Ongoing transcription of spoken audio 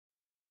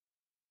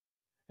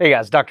Hey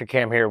guys, Dr.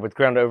 Cam here with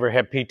Ground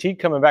Overhead PT,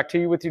 coming back to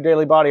you with your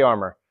daily body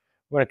armor.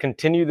 We're going to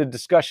continue the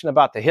discussion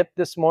about the hip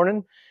this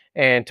morning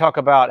and talk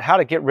about how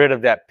to get rid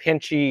of that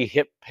pinchy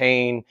hip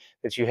pain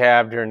that you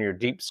have during your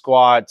deep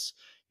squats,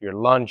 your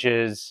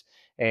lunges,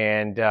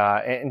 and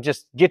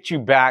just get you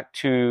back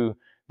to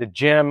the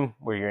gym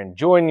where you're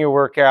enjoying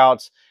your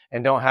workouts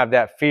and don't have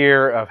that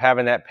fear of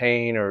having that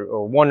pain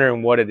or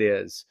wondering what it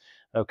is.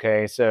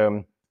 Okay,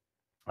 so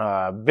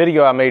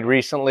video I made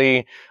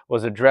recently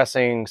was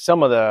addressing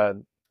some of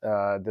the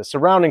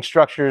surrounding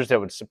structures that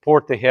would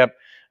support the hip.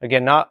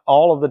 Again, not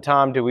all of the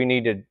time do we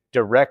need to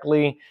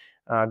directly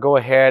go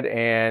ahead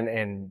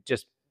and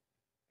just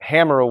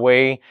hammer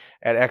away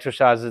at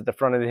exercises at the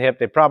front of the hip.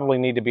 They probably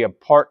need to be a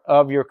part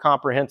of your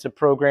comprehensive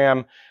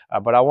program,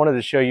 but I wanted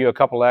to show you a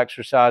couple of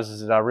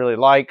exercises that I really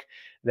like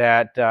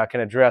that can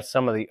address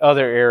some of the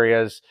other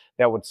areas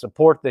that would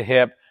support the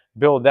hip,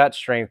 build that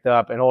strength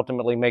up, and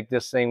ultimately make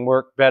this thing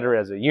work better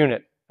as a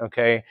unit.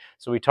 Okay,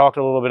 so we talked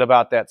a little bit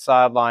about that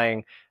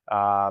side-lying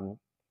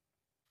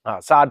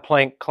side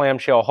plank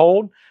clamshell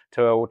hold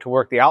to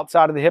work the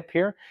outside of the hip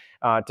here.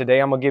 Today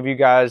I'm going to give you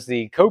guys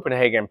the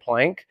Copenhagen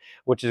plank,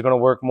 which is going to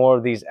work more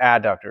of these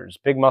adductors.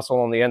 Big muscle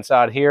on the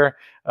inside here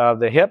of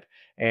the hip,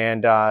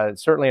 and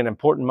certainly an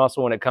important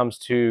muscle when it comes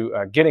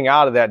to getting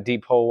out of that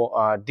deep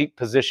hole, deep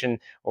position,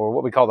 or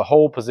what we call the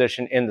hole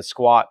position in the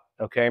squat.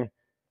 Okay,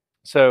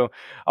 so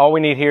all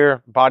we need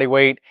here, body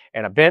weight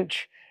and a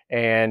bench.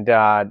 And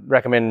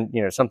recommend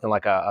something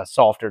like a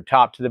softer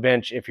top to the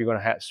bench if you're going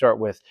to start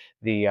with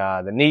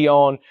the knee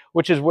on,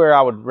 which is where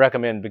I would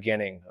recommend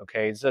beginning.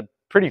 Okay, it's a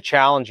pretty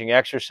challenging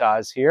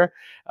exercise here,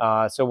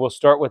 so we'll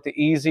start with the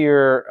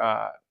easier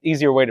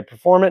way to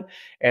perform it,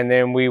 and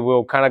then we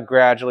will kind of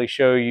gradually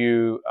show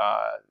you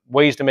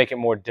ways to make it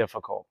more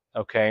difficult.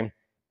 Okay,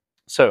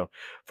 so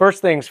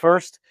first things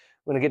first,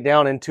 we're going to get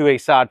down into a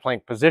side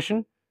plank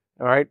position.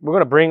 All right, we're going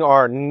to bring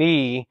our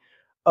knee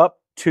up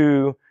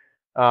to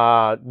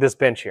this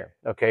bench here.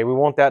 Okay, we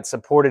want that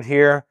supported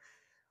here.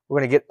 We're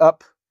going to get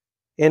up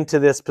into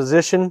this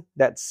position,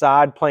 that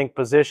side plank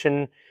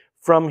position.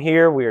 From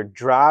here, we are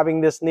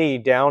driving this knee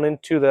down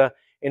into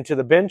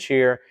the bench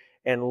here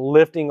and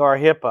lifting our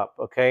hip up.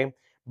 Okay,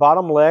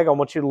 bottom leg, I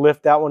want you to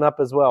lift that one up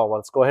as well.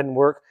 Let's go ahead and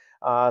work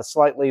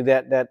slightly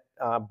that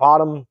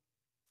bottom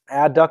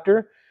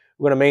adductor.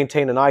 We're going to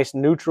maintain a nice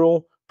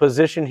neutral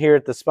position here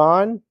at the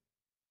spine.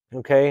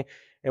 Okay,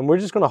 and we're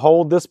just going to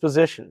hold this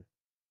position.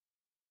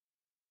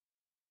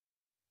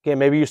 Again,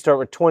 maybe you start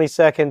with 20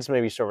 seconds,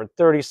 maybe you start with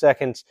 30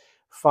 seconds.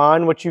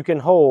 Find what you can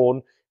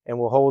hold, and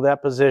we'll hold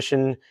that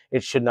position.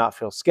 It should not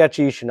feel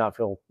sketchy, should not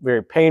feel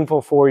very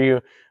painful for you.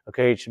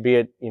 Okay, it should be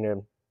a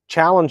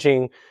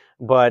challenging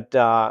but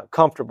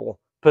comfortable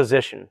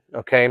position.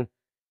 Okay,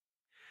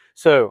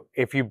 so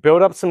if you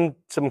build up some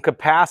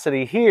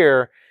capacity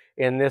here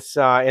in this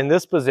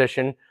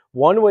position,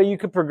 one way you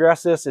could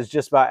progress this is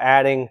just by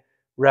adding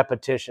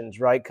repetitions.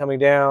 Right, coming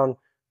down,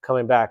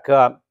 coming back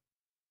up.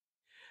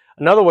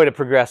 Another way to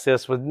progress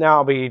this would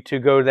now be to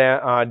go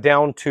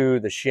down to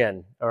the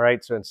shin. All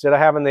right, so instead of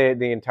having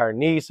the entire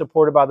knee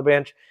supported by the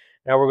bench,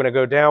 now we're going to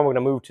go down, we're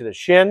going to move to the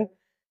shin,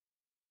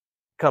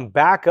 come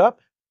back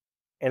up,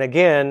 and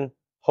again,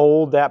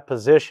 hold that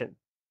position.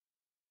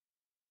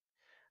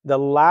 The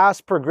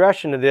last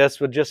progression of this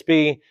would just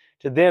be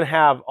to then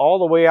have all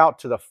the way out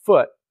to the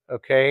foot,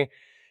 okay?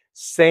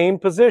 Same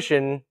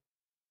position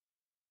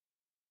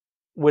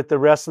with the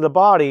rest of the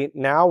body.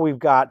 Now we've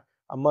got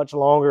a much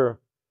longer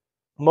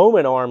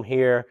moment arm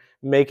here,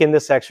 making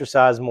this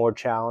exercise more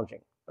challenging.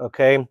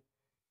 Okay,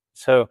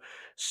 so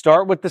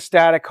start with the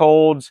static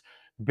holds,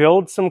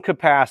 build some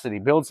capacity,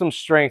 build some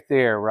strength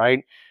there.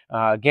 Right,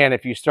 again,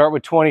 if you start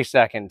with 20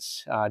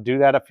 seconds, do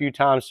that a few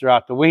times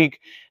throughout the week,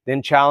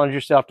 then challenge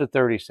yourself to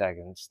 30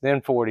 seconds, then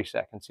 40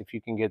 seconds if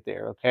you can get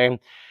there. Okay,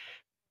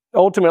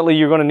 ultimately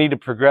you're going to need to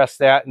progress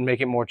that and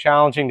make it more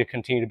challenging to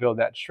continue to build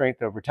that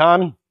strength over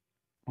time.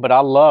 But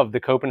I love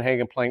the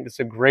Copenhagen plank. It's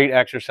a great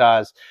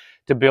exercise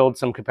to build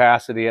some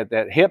capacity at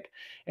that hip,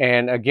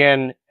 and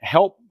again,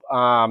 help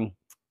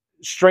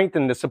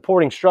strengthen the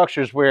supporting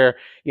structures where,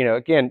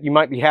 again, you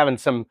might be having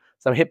some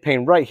hip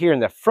pain right here in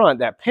the front,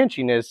 that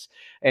pinchiness,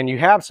 and you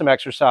have some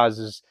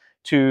exercises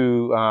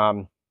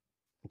to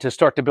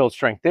start to build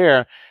strength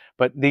there.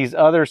 But these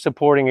other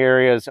supporting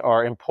areas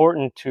are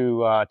important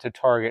to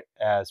target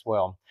as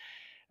well.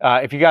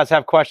 If you guys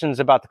have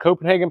questions about the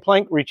Copenhagen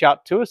plank, reach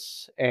out to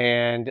us.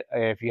 And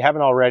if you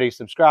haven't already,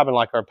 subscribe and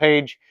like our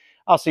page.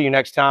 I'll see you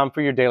next time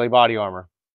for your daily body armor.